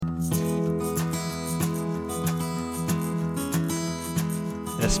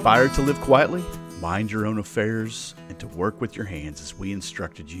Aspire to live quietly, mind your own affairs, and to work with your hands as we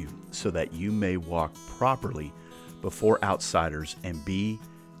instructed you, so that you may walk properly before outsiders and be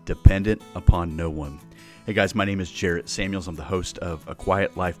dependent upon no one. Hey guys, my name is Jarrett Samuels. I'm the host of A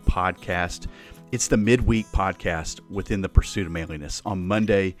Quiet Life podcast. It's the midweek podcast within the Pursuit of Manliness. On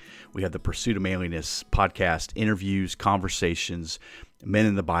Monday, we have the Pursuit of Manliness podcast, interviews, conversations, men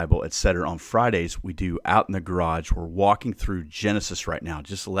in the Bible, etc. On Fridays, we do Out in the Garage. We're walking through Genesis right now,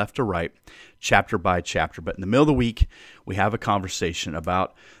 just left to right, chapter by chapter. But in the middle of the week, we have a conversation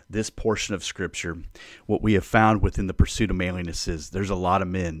about this portion of Scripture. What we have found within the Pursuit of Manliness is there's a lot of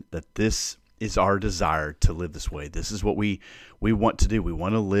men that this is our desire to live this way. This is what we want to do. We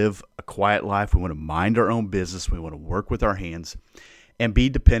want to live a quiet life. We want to mind our own business. We want to work with our hands and be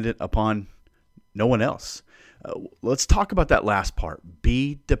dependent upon no one else. Let's talk about that last part.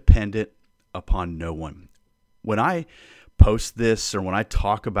 Be dependent upon no one. When I post this or when I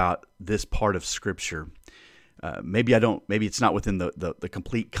talk about this part of Scripture, maybe it's not within the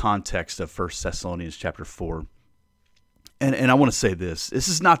complete context of 1 Thessalonians chapter 4. And I want to say this. This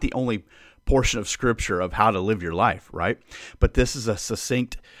is not the only portion of Scripture of how to live your life, right? But this is a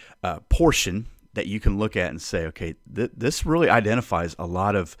succinct portion that you can look at and say, okay, this really identifies a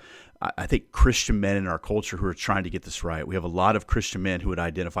lot of, I think, Christian men in our culture who are trying to get this right. We have a lot of Christian men who would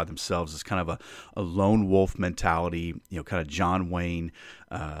identify themselves as kind of a lone wolf mentality, kind of John Wayne,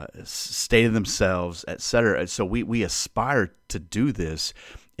 state of themselves, etc. And so we aspire to do this.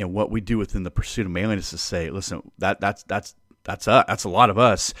 And what we do within the Pursuit of Manliness is say, listen, that's us. That's a lot of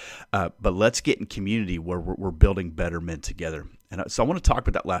us, but let's get in community where we're building better men together. And so I want to talk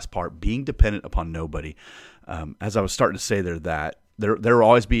about that last part, being dependent upon nobody. As I was starting to say that there will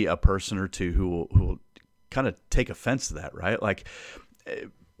always be a person or two who will kind of take offense to that, right? Like,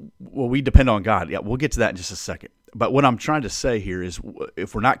 well, we depend on God. Yeah, we'll get to that in just a second. But what I'm trying to say here is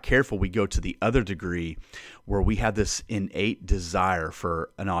if we're not careful, we go to the other degree where we have this innate desire for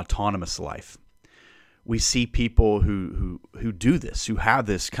an autonomous life. We see people who do this, who have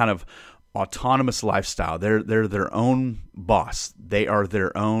this kind of autonomous lifestyle. They're their own boss. They are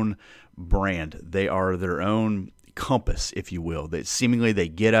their own brand. They are their own compass, if you will. They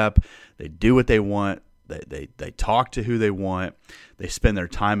get up, they do what they want, they talk to who they want, they spend their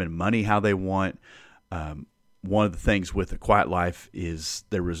time and money how they want. One of the things with A Quiet Life is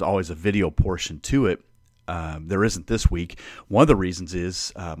there was always a video portion to it. There isn't this week. One of the reasons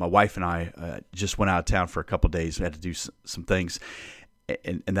is my wife and I just went out of town for a couple of days. We had to do some things,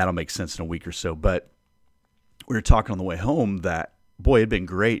 and that'll make sense in a week or so. But we were talking on the way home that, boy, it'd been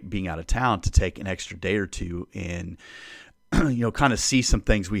great being out of town to take an extra day or two and kind of see some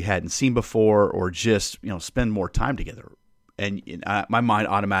things we hadn't seen before, or just spend more time together. And my mind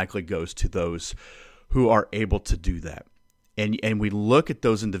automatically goes to those who are able to do that. And we look at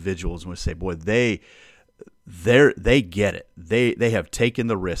those individuals and we say, boy, they get it. They have taken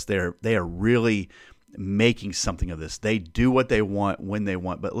the risk. They are really making something of this. They do what they want when they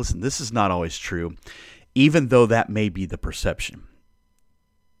want. But listen, this is not always true, even though that may be the perception.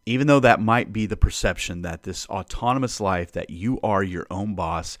 Even though that might be the perception that this autonomous life, that you are your own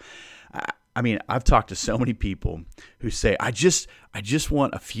boss. I mean, I've talked to so many people who say, I just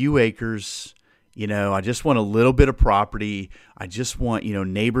want a few acres. I just want a little bit of property. I just want,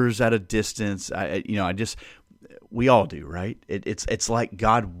 neighbors at a distance. We all do, right? It's like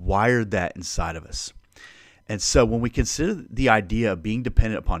God wired that inside of us. And so when we consider the idea of being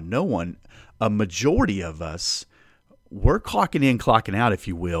dependent upon no one, a majority of us, we're clocking in, clocking out, if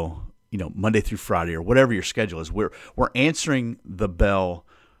you will, Monday through Friday or whatever your schedule is. We're answering the bell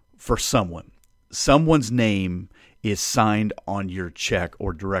for someone. Someone's name is signed on your check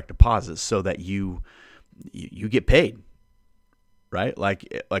or direct deposit so that you get paid, right?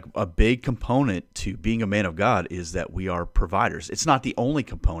 Like a big component to being a man of God is that we are providers. It's not the only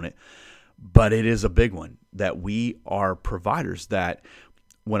component, but it is a big one, that we are providers. That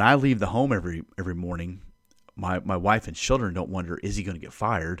when I leave the home every morning, my wife and children don't wonder, is he going to get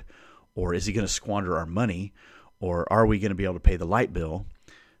fired, or is he going to squander our money, or are we going to be able to pay the light bill?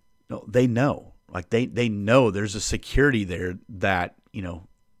 No, they know. Like they know there's a security there that,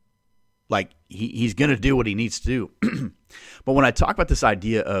 like he's going to do what he needs to do. But when I talk about this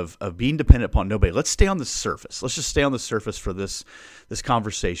idea of being dependent upon nobody, let's stay on the surface. Let's just stay on the surface for this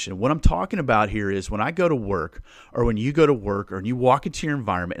conversation. What I'm talking about here is when I go to work, or when you go to work, or when you walk into your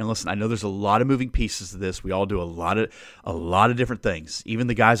environment, and listen, I know there's a lot of moving pieces to this. We all do a lot of different things. Even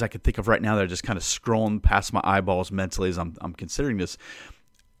the guys I can think of right now that are just kind of scrolling past my eyeballs mentally as I'm considering this,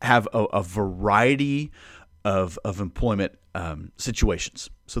 have a variety of employment situations.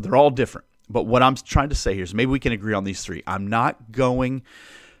 So they're all different. But what I'm trying to say here is maybe we can agree on these three. I'm not going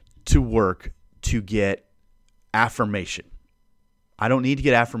to work to get affirmation. I don't need to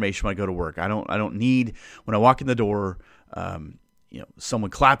get affirmation when I go to work. I don't need, when I walk in the door,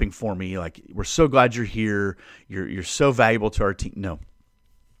 someone clapping for me, like, we're so glad you're here. You're so valuable to our team. No.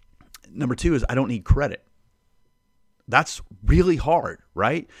 Number two is I don't need credit. That's really hard,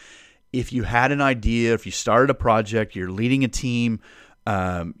 right? If you had an idea, if you started a project, you're leading a team,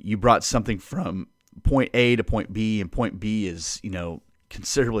 you brought something from point A to point B, and point B is,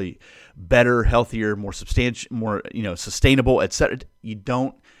 considerably better, healthier, more substantial, more, sustainable, etc. You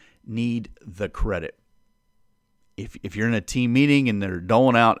don't need the credit. If you're in a team meeting and they're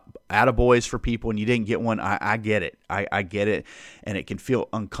doling out attaboys for people and you didn't get one, I get it. I get it. And it can feel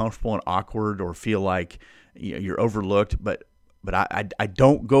uncomfortable and awkward or feel like you're overlooked, but I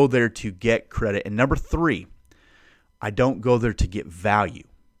don't go there to get credit. And number three, I don't go there to get value.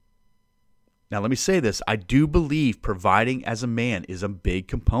 Now, let me say this. I do believe providing as a man is a big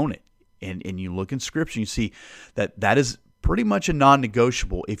component. And you look in Scripture, you see that is pretty much a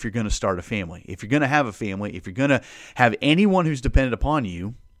non-negotiable if you're going to start a family. If you're going to have a family, if you're going to have anyone who's dependent upon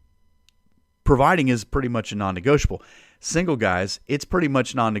you, providing is pretty much a non-negotiable. Single guys, it's pretty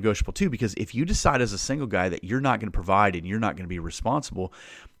much non-negotiable too, because if you decide as a single guy that you're not going to provide and you're not going to be responsible,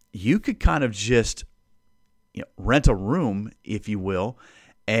 you could kind of just rent a room, if you will,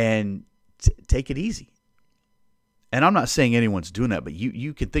 and take it easy. And I'm not saying anyone's doing that, but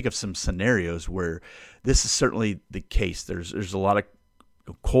you can think of some scenarios where this is certainly the case. There's a lot of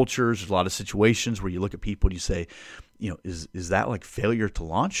cultures, there's a lot of situations where you look at people and you say, is that like failure to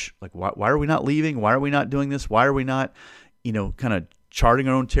launch? Like, why are we not leaving? Why are we not doing this? Why are we not, kind of charting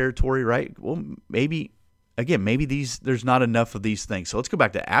our own territory, right? Well, maybe there's not enough of these things. So let's go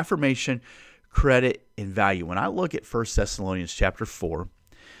back to affirmation, credit, and value. When I look at 1 Thessalonians chapter 4,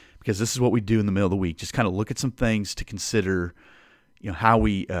 because this is what we do in the middle of the week, just kind of look at some things to consider, how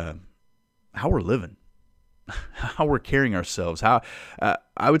we're living, how we're carrying ourselves. How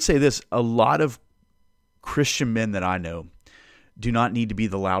I would say this: a lot of Christian men that I know do not need to be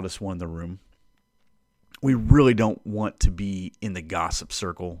the loudest one in the room. We really don't want to be in the gossip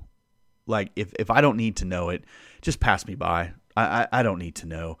circle. Like, if I don't need to know it, just pass me by. I don't need to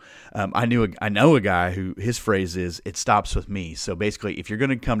know. I know a guy who his phrase is, "It stops with me." So basically, if you're going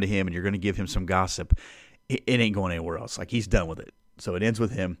to come to him and you're going to give him some gossip, it ain't going anywhere else. Like, he's done with it. So it ends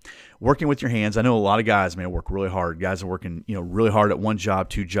with him working with your hands. I know a lot of guys, man, work really hard. Guys are working, really hard at one job,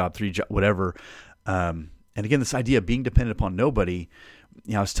 two job, three job, whatever. And again, this idea of being dependent upon nobody.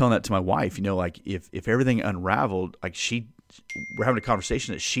 I was telling that to my wife. Like if everything unraveled, like we're having a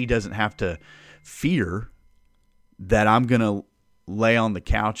conversation that she doesn't have to fear that I'm going to lay on the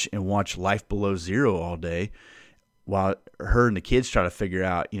couch and watch Life Below Zero all day while her and the kids try to figure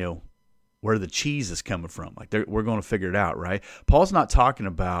out, where the cheese is coming from. Like, we're going to figure it out, right? Paul's not talking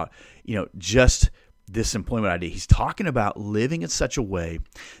about, just this employment idea. He's talking about living in such a way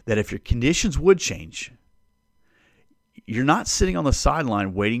that if your conditions would change, you're not sitting on the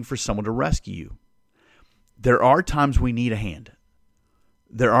sideline waiting for someone to rescue you. There are times we need a hand.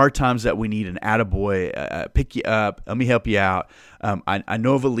 There are times that we need an attaboy, pick you up, let me help you out. I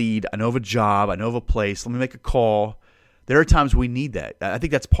know of a lead, I know of a job, I know of a place, let me make a call. There are times we need that. I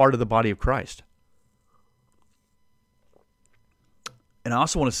think that's part of the body of Christ. And I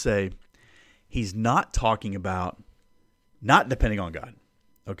also want to say, he's not talking about not depending on God.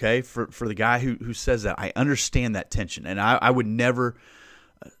 Okay? For the guy who says that, I understand that tension. And I would never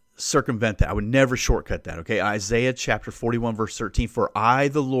circumvent that. I would never shortcut that. Okay? Isaiah chapter 41 verse 13, "For I,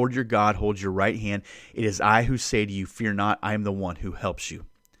 the Lord your God, hold your right hand. It is I who say to you, fear not, I am the one who helps you."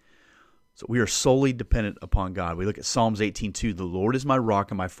 So we are solely dependent upon God. We look at Psalms 18:2, "The Lord is my rock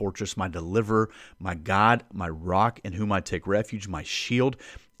and my fortress, my deliverer, my God, my rock in whom I take refuge, my shield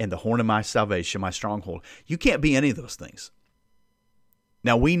and the horn of my salvation, my stronghold." You can't be any of those things.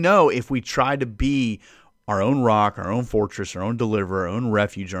 Now, we know if we try to be our own rock, our own fortress, our own deliverer, our own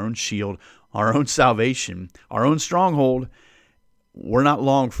refuge, our own shield, our own salvation, our own stronghold, we're not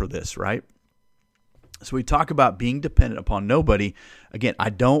long for this, right? So we talk about being dependent upon nobody. Again,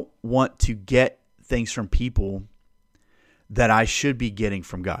 I don't want to get things from people that I should be getting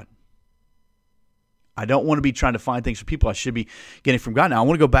from God. I don't want to be trying to find things from people I should be getting from God. Now, I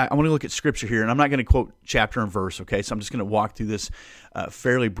want to go back. I want to look at Scripture here, and I'm not going to quote chapter and verse, okay? So I'm just going to walk through this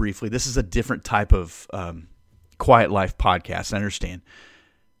fairly briefly. This is a different type of Quiet Life podcast, I understand.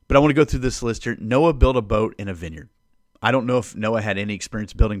 But I want to go through this list here. Noah built a boat in a vineyard. I don't know if Noah had any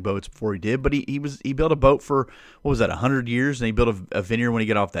experience building boats before he did, but he built a boat for, 100 years, and he built a vineyard when he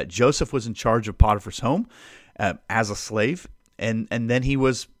got off that. Joseph was in charge of Potiphar's home as a slave, and then he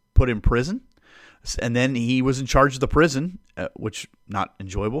was put put in prison. And then he was in charge of the prison, which not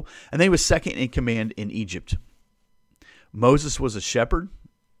enjoyable. And then he was second in command in Egypt. Moses was a shepherd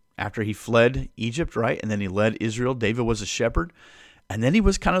after he fled Egypt, right? And then he led Israel. David was a shepherd. And then he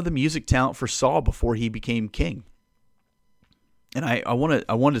was kind of the music talent for Saul before he became king. And I wanted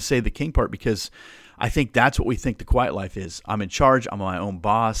to say the king part because I think that's what we think the quiet life is. I'm in charge. I'm my own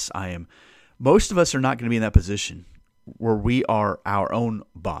boss. Most of us are not going to be in that position where we are our own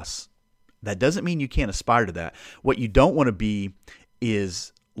boss. That doesn't mean you can't aspire to that. What you don't want to be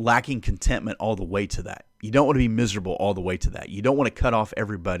is lacking contentment all the way to that. You don't want to be miserable all the way to that. You don't want to cut off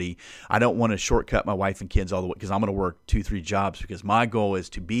everybody. I don't want to shortcut my wife and kids all the way because I'm going to work 2-3 jobs because my goal is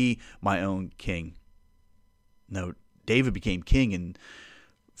to be my own king. No, David became king and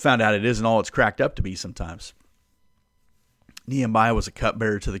found out it isn't all it's cracked up to be sometimes. Nehemiah was a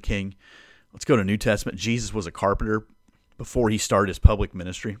cupbearer to the king. Let's go to New Testament. Jesus was a carpenter before he started his public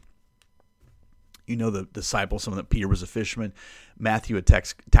ministry. You know the disciples, some of them, Peter was a fisherman, Matthew a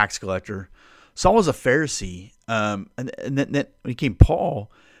tax collector. Saul was a Pharisee, and then he became Paul,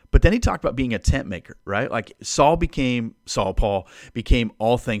 but then he talked about being a tent maker, right? Like Paul became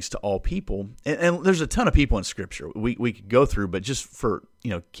all things to all people. And there's a ton of people in Scripture we could go through, but just for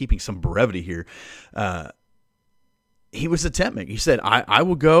keeping some brevity here, he was a tent maker. He said, I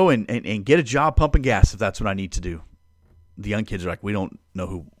will go and get a job pumping gas if that's what I need to do. The young kids are like, we don't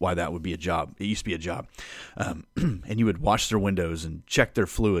know why that would be a job. It used to be a job. And you would wash their windows and check their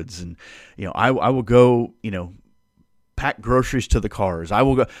fluids. And, I will go, pack groceries to the cars. I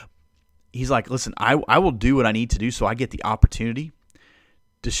will go. He's like, listen, I will do what I need to do so I get the opportunity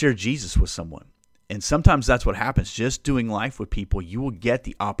to share Jesus with someone. And sometimes that's what happens. Just doing life with people, you will get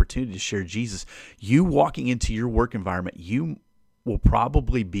the opportunity to share Jesus. You walking into your work environment, you will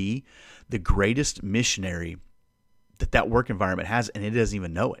probably be the greatest missionary that work environment has, and it doesn't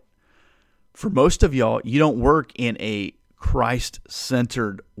even know it. For most of y'all, you don't work in a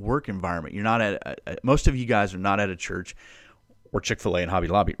Christ-centered work environment. You're not most of you guys are not at a church or Chick-fil-A and Hobby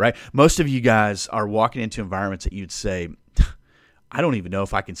Lobby, right? Most of you guys are walking into environments that you'd say, I don't even know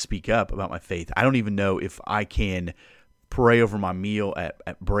if I can speak up about my faith. I don't even know if I can pray over my meal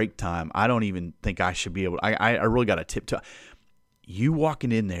at break time. I don't even think I should be able to. I really got to tiptoe. You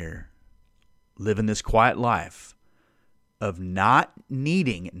walking in there, living this quiet life of not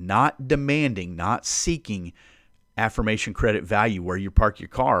needing, not demanding, not seeking affirmation, credit, value, where you park your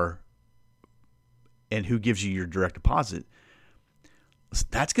car and who gives you your direct deposit,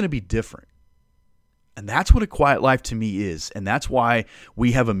 that's going to be different. And that's what a quiet life to me is. And that's why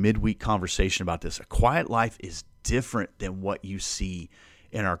we have a midweek conversation about this. A quiet life is different than what you see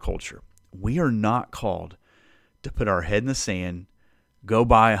in our culture. We are not called to put our head in the sand, go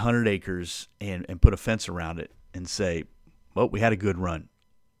buy 100 acres and put a fence around it and say, well, we had a good run.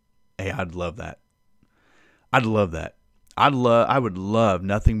 Hey, I'd love that. I'd love that. I would love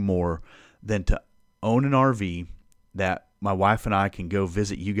nothing more than to own an RV that my wife and I can go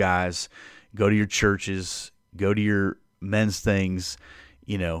visit you guys, go to your churches, go to your men's things,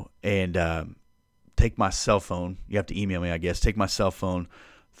 and take my cell phone. You have to email me, I guess. Take my cell phone,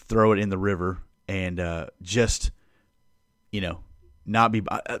 throw it in the river, and just, not be.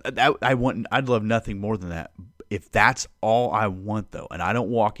 I'd love nothing more than that. If that's all I want, though, and I don't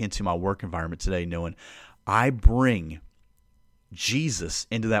walk into my work environment today knowing I bring Jesus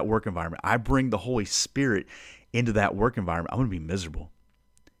into that work environment, I bring the Holy Spirit into that work environment, I'm going to be miserable.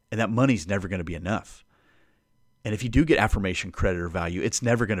 And that money's never going to be enough. And if you do get affirmation, credit, or value, it's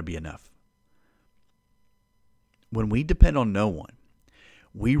never going to be enough. When we depend on no one,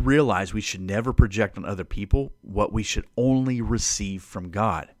 we realize we should never project on other people what we should only receive from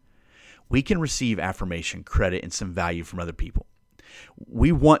God. We can receive affirmation, credit, and some value from other people.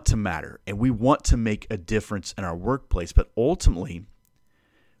 We want to matter, and we want to make a difference in our workplace, but ultimately,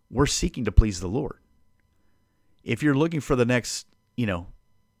 we're seeking to please the Lord. If you're looking for the next,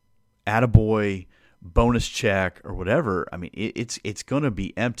 attaboy, bonus check, or whatever, I mean, it's going to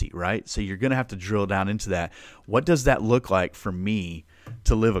be empty, right? So you're going to have to drill down into that. What does that look like for me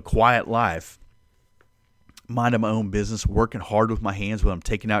to live a quiet life, minding my own business, working hard with my hands when I'm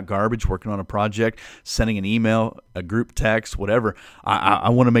taking out garbage, working on a project, sending an email, a group text, whatever. I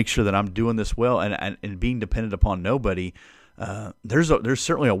want to make sure that I'm doing this well and being dependent upon nobody. There's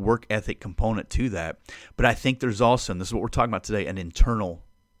certainly a work ethic component to that, but I think there's also, and this is what we're talking about today, an internal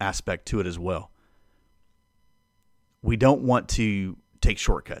aspect to it as well. We don't want to take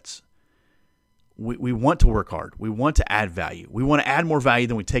shortcuts. We want to work hard. We want to add value. We want to add more value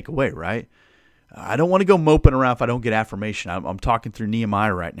than we take away, right? I don't want to go moping around if I don't get affirmation. I'm talking through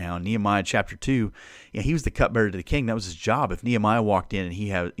Nehemiah right now. In Nehemiah chapter 2, he was the cupbearer to the king. That was his job. If Nehemiah walked in and he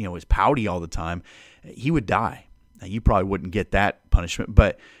had, was pouty all the time, he would die. Now, you probably wouldn't get that punishment,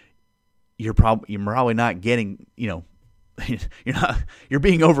 but you're probably not getting, you're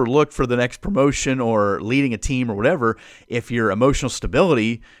being overlooked for the next promotion or leading a team or whatever if your emotional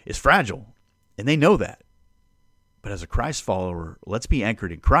stability is fragile. And they know that. But as a Christ follower, let's be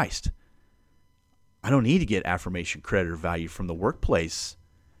anchored in Christ. I don't need to get affirmation, credit, or value from the workplace.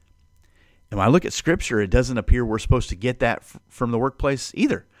 And when I look at Scripture, it doesn't appear we're supposed to get that from the workplace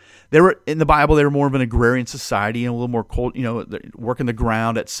either. In the Bible, they were more of an agrarian society and a little more cold, working the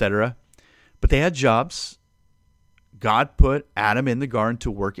ground, etc. But they had jobs. God put Adam in the garden to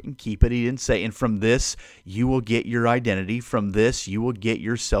work it and keep it. He didn't say, and from this you will get your identity. From this you will get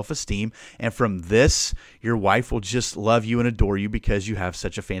your self-esteem. And from this your wife will just love you and adore you because you have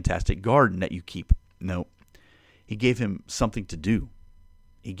such a fantastic garden that you keep. No. He gave him something to do.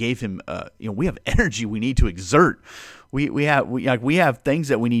 He gave him, we have energy we need to exert. We have things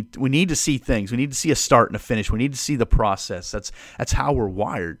that we need to see things. We need to see a start and a finish. We need to see the process. That's how we're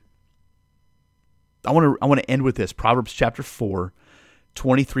wired. I want to end with this. Proverbs chapter 4,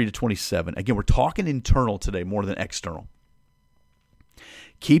 23 to 27. Again, we're talking internal today more than external.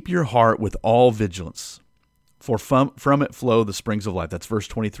 Keep your heart with all vigilance, for from it flow the springs of life. That's verse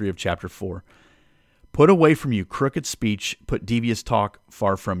 23 of chapter 4. Put away from you crooked speech, put devious talk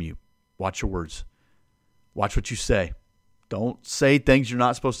far from you. Watch your words. Watch what you say. Don't say things you're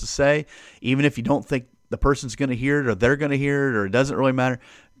not supposed to say, even if you don't think the person's going to hear it or they're going to hear it or it doesn't really matter.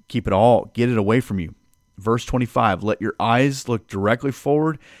 Keep it all. Get it away from you. Verse 25, let your eyes look directly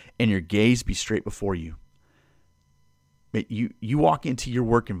forward and your gaze be straight before you. You walk into your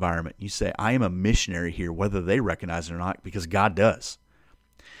work environment. You say, I am a missionary here, whether they recognize it or not, because God does.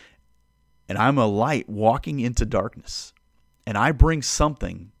 And I'm a light walking into darkness. And I bring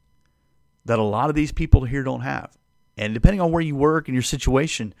something that a lot of these people here don't have. And depending on where you work and your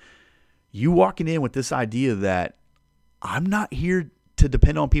situation, you walking in with this idea that I'm not here to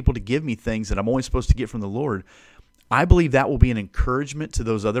depend on people to give me things that I'm only supposed to get from the Lord. I believe that will be an encouragement to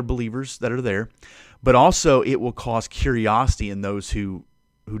those other believers that are there, but also it will cause curiosity in those who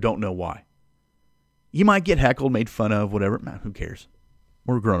don't know why. You might get heckled, made fun of, whatever. Man, who cares?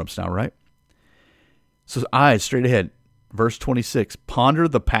 We're grown-ups now, right? So eyes straight ahead. Verse 26, ponder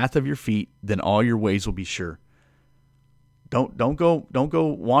the path of your feet, then all your ways will be sure. Don't go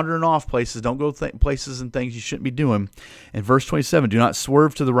wandering off places. Don't go places and things you shouldn't be doing. And verse 27, do not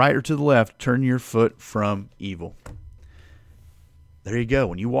swerve to the right or to the left. Turn your foot from evil. There you go.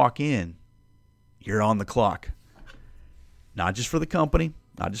 When you walk in, you're on the clock. Not just for the company,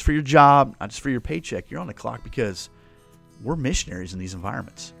 not just for your job, not just for your paycheck. You're on the clock because we're missionaries in these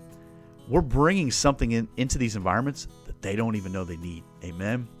environments. We're bringing something into these environments that they don't even know they need.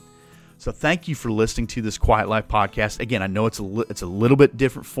 Amen. So thank you for listening to this Quiet Life podcast. Again, I know it's a little bit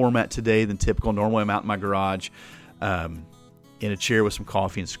different format today than typical. Normally I'm out in my garage in a chair with some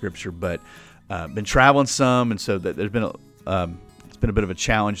coffee and scripture, but been traveling some, and so there's been it's been a bit of a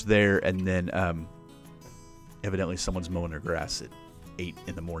challenge there. And then evidently someone's mowing their grass at 8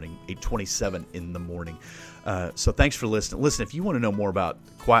 in the morning, 8:27 in the morning. So thanks for listening. Listen, if you want to know more about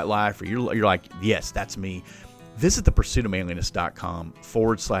Quiet Life, or you're like, yes, that's me, visit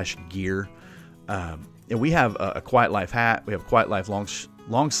thepursuitofmanliness.com/gear. And we have a Quiet Life hat. We have a Quiet Life long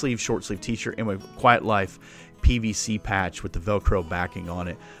sleeve, short sleeve t-shirt, and we have a Quiet Life PVC patch with the Velcro backing on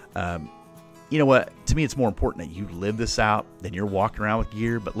it. You know what? To me, it's more important that you live this out than you're walking around with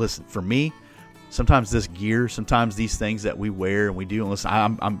gear. But listen, for me, sometimes this gear, sometimes these things that we wear and we do, and listen,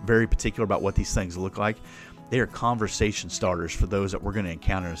 I'm very particular about what these things look like. They are conversation starters for those that we're going to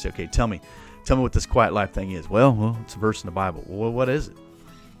encounter and say, okay, tell me what this Quiet Life thing is. Well, it's a verse in the Bible. Well, what is it?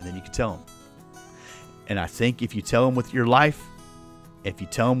 And then you can tell them. And I think if you tell them with your life, if you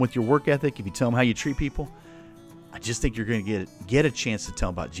tell them with your work ethic, if you tell them how you treat people, I just think you're going to get a chance to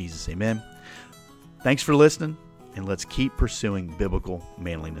tell them about Jesus. Amen. Thanks for listening, and let's keep pursuing biblical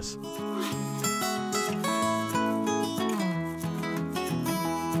manliness.